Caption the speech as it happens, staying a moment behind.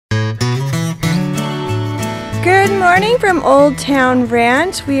Good morning from Old Town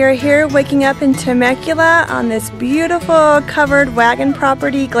Ranch. We are here waking up in Temecula on this beautiful covered wagon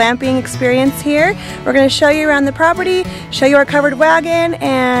property glamping experience here. We're going to show you around the property, show you our covered wagon,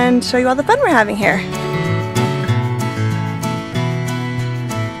 and show you all the fun we're having here.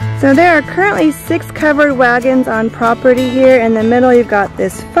 So there are currently 6 covered wagons on property here. In the middle you've got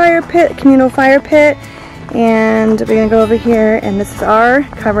this fire pit, communal fire pit, and we're going to go over here, and this is our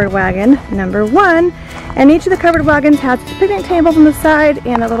covered wagon number 1. And each of the covered wagons has picnic tables on the side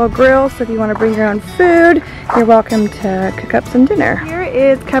and a little grill, so if you want to bring your own food, you're welcome to cook up some dinner. Here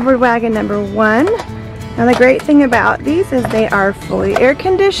is covered wagon number 1. Now the great thing about these is they are fully air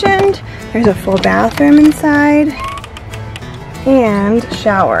conditioned. There's a full bathroom inside and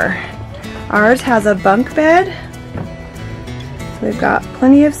shower. Ours has a bunk bed, so we've got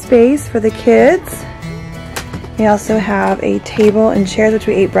plenty of space for the kids. We also have a table and chairs, which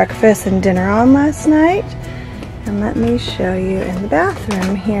we ate breakfast and dinner on last night. And let me show you in the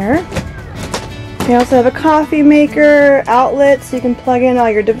bathroom here. We also have a coffee maker, outlet so you can plug in all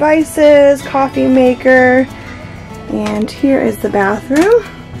your devices, coffee maker. And here is the bathroom.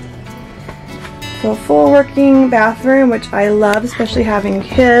 So a full working bathroom, which I love, especially having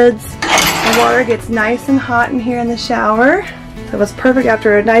kids. The water gets nice and hot in here in the shower. So it was perfect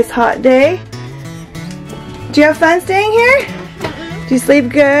after a nice hot day. Do you have fun staying here? Do you sleep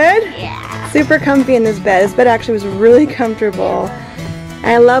good? Yeah. Super comfy in this bed. This bed actually was really comfortable. And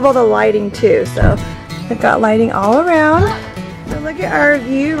I love all the lighting too. So we've got lighting all around. So look at our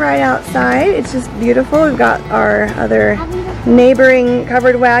view right outside. It's just beautiful. We've got our other neighboring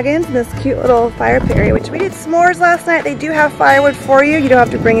covered wagons and this cute little fire pit area, which we did s'mores last night. They do have firewood for you. You don't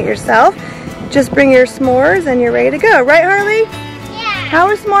have to bring it yourself. Just bring your s'mores and you're ready to go. Right, Harley? Yeah. How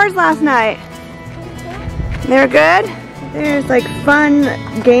were s'mores last night? They're good? There's like fun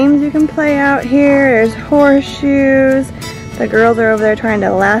games you can play out here. There's horseshoes. The girls are over there trying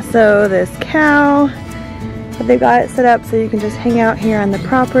to lasso this cow. But they've got it set up so you can just hang out here on the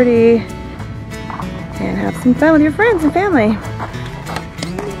property and have some fun with your friends and family.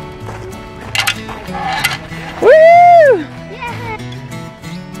 Woo!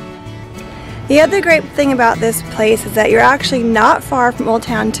 The other great thing about this place is that you're actually not far from Old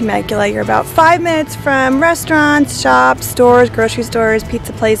Town Temecula. You're about 5 minutes from restaurants, shops, stores, grocery stores,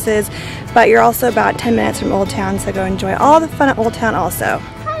 pizza places, but you're also about 10 minutes from Old Town, so go enjoy all the fun at Old Town also.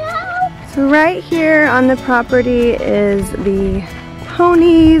 Hello. So right here on the property is the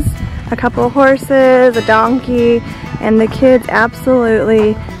ponies, a couple of horses, a donkey, and the kids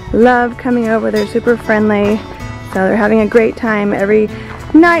absolutely love coming over. They're super friendly, so they're having a great time every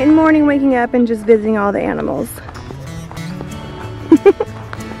night and morning, waking up and just visiting all the animals.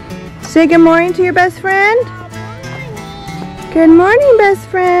 Say good morning to your best friend. Good morning, best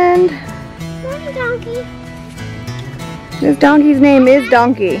friend. Good morning, Donkey. This donkey's name is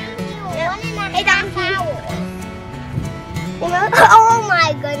Donkey. Hey, Donkey. Oh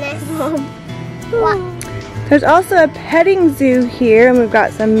my goodness. There's also a petting zoo here, and we've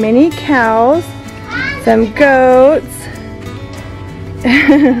got some mini cows, some goats.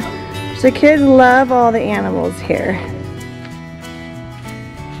 So kids love all the animals here.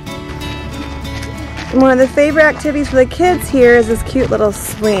 One of the favorite activities for the kids here is this cute little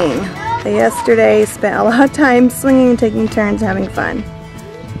swing. They yesterday spent a lot of time swinging and taking turns having fun.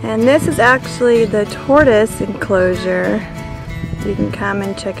 And this is actually the tortoise enclosure. You can come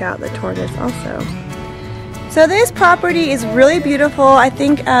and check out the tortoise also. So this property is really beautiful. I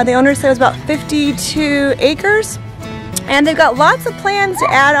think the owner said it was about 52 acres. And they've got lots of plans to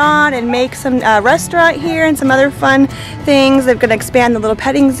add on and make some restaurant here and some other fun things. They're going to expand the little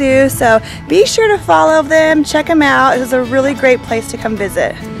petting zoo. So be sure to follow them, check them out. This is a really great place to come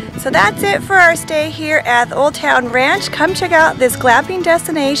visit. So that's it for our stay here at the Old Town Ranch. Come check out this glamping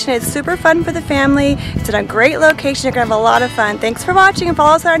destination. It's super fun for the family. It's in a great location. You're going to have a lot of fun. Thanks for watching and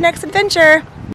follow us on our next adventure.